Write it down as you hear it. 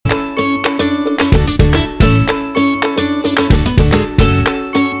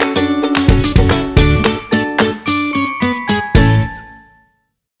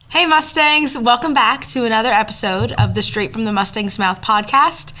Mustangs, welcome back to another episode of the Straight from the Mustang's Mouth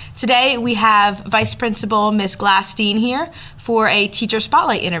podcast. Today we have Vice Principal Ms. Glastein here for a Teacher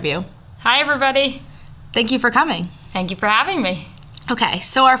Spotlight interview. Hi everybody. Thank you for coming. Thank you for having me. Okay,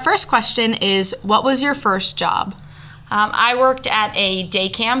 so our first question is, what was your first job? I worked at a day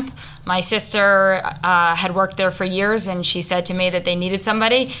camp. My sister had worked there for years, and she said to me that they needed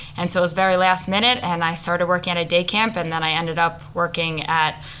somebody, and so it was very last minute, and I started working at a day camp, and then I ended up working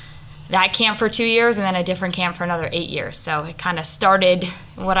at that camp for 2 years, and then a different camp for another 8 years. So it kind of started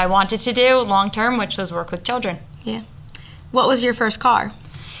what I wanted to do long term, which was work with children. Yeah. What was your first car?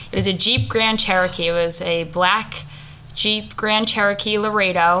 It was a Jeep Grand Cherokee. It was a black Jeep Grand Cherokee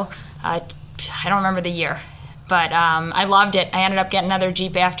Laredo. I don't remember the year. But I loved it. I ended up getting another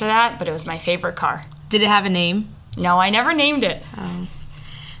Jeep after that, but it was my favorite car. Did it have a name? No, I never named it.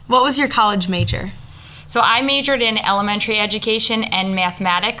 What was your college major? So I majored in elementary education and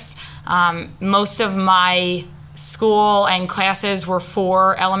mathematics. Most of my school and classes were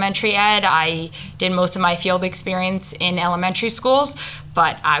for elementary ed. I did most of my field experience in elementary schools,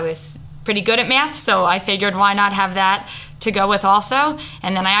 but I was pretty good at math, so I figured why not have that to go with also.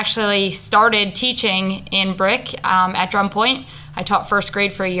 And then I actually started teaching in Brick at Drum Point. I taught first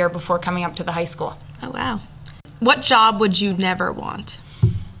grade for a year before coming up to the high school. Oh, wow. What job would you never want?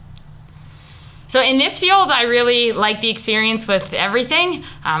 So in this field, I really like the experience with everything.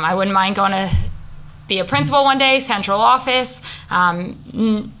 I wouldn't mind going to be a principal one day, central office.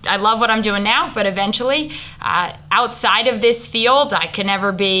 I love what I'm doing now, but eventually, outside of this field, I could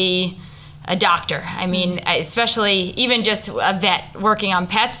never be a doctor. I mean, especially even just a vet working on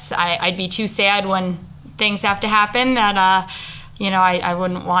pets, I'd be too sad when things have to happen that, I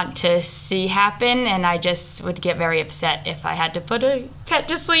wouldn't want to see happen, and I just would get very upset if I had to put a pet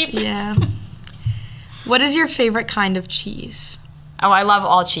to sleep. Yeah. What is your favorite kind of cheese? Oh, I love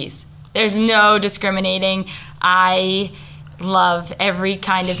all cheese. There's no discriminating. I love every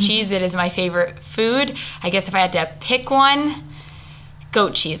kind of cheese. It is my favorite food. I guess if I had to pick one,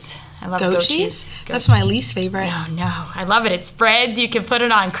 goat cheese. I love goat cheese. That's my least favorite. No. I love it. It spreads. You can put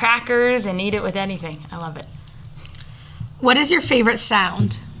it on crackers and eat it with anything. I love it. What is your favorite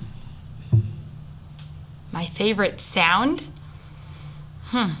sound? My favorite sound?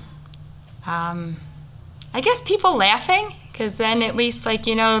 I guess people laughing, because then at least,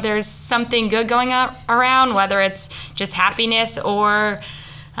 there's something good going around, whether it's just happiness or,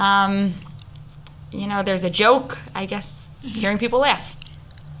 there's a joke. I guess hearing people laugh.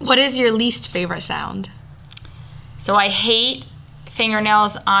 What is your least favorite sound? So I hate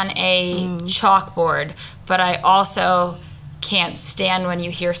fingernails on a chalkboard, but I also can't stand when you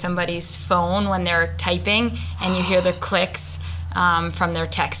hear somebody's phone when they're typing and you hear the clicks from their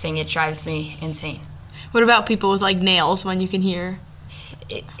texting. It drives me insane. What about people with nails when you can hear?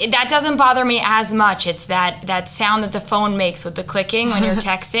 That doesn't bother me as much. It's that sound that the phone makes with the clicking when you're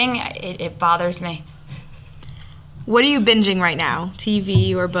texting. It bothers me. What are you binging right now?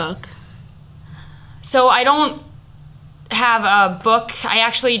 TV or book? So I don't have a book. I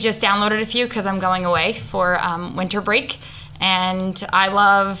actually just downloaded a few because I'm going away for winter break. And I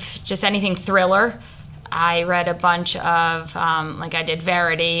love just anything thriller. I read a bunch of, I did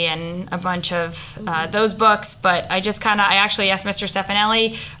Verity and a bunch of those books, but I actually asked Mr.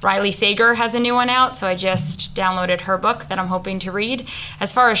 Stefanelli. Riley Sager has a new one out, so I just downloaded her book that I'm hoping to read.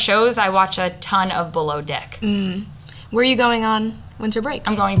 As far as shows, I watch a ton of Below Deck. Where are you going on winter break?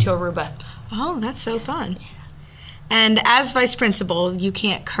 I'm going to Aruba. Oh, that's so fun. And as vice principal, you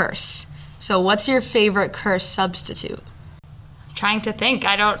can't curse. So what's your favorite curse substitute? I'm trying to think.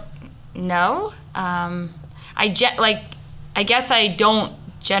 I don't know. I guess I don't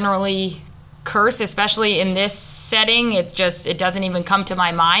generally curse, especially in this setting. It doesn't even come to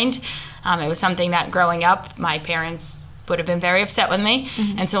my mind. It was something that growing up, my parents would have been very upset with me.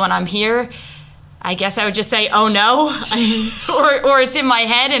 And so when I'm here, I guess I would just say, oh no, or it's in my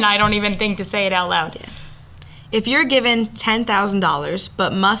head and I don't even think to say it out loud. Yeah. If you're given $10,000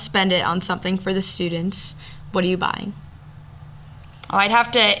 but must spend it on something for the students, what are you buying? Oh, I'd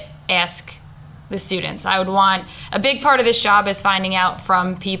have to ask the students. I would want, a big part of this job is finding out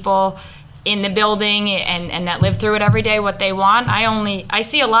from people in the building and that live through it every day what they want. I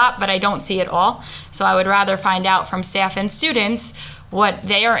see a lot, but I don't see it all. So I would rather find out from staff and students what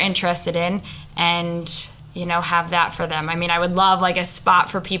they are interested in and have that for them. I mean, I would love a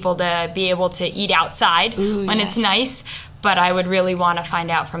spot for people to be able to eat outside when it's nice, but I would really want to find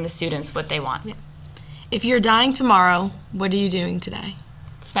out from the students what they want. Yeah. If you're dying tomorrow, what are you doing today?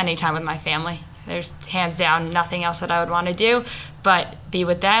 Spending time with my family. There's hands down nothing else that I would want to do but be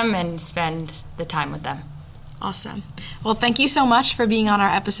with them and spend the time with them. Awesome. Well, thank you so much for being on our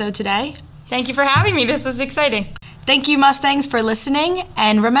episode today. Thank you for having me. This was exciting. Thank you, Mustangs, for listening.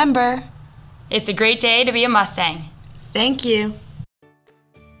 And remember, it's a great day to be a Mustang. Thank you.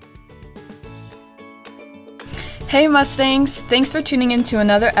 Hey Mustangs! Thanks for tuning in to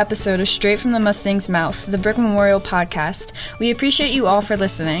another episode of Straight from the Mustang's Mouth, the Brick Memorial Podcast. We appreciate you all for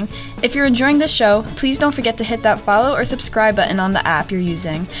listening. If you're enjoying this show, please don't forget to hit that follow or subscribe button on the app you're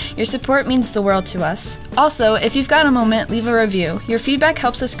using. Your support means the world to us. Also, if you've got a moment, leave a review. Your feedback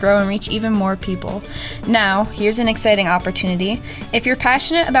helps us grow and reach even more people. Now, here's an exciting opportunity. If you're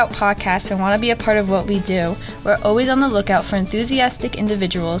passionate about podcasts and want to be a part of what we do, we're always on the lookout for enthusiastic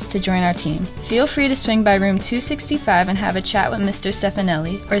individuals to join our team. Feel free to swing by room 265 and have a chat with Mr.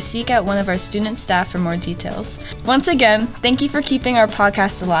 Stefanelli, or seek out one of our student staff for more details. Once again, thank you for keeping our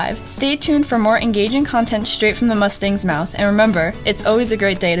podcast alive. Stay tuned for more engaging content straight from the Mustang's mouth, and remember, it's always a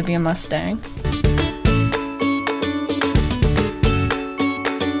great day to be a Mustang.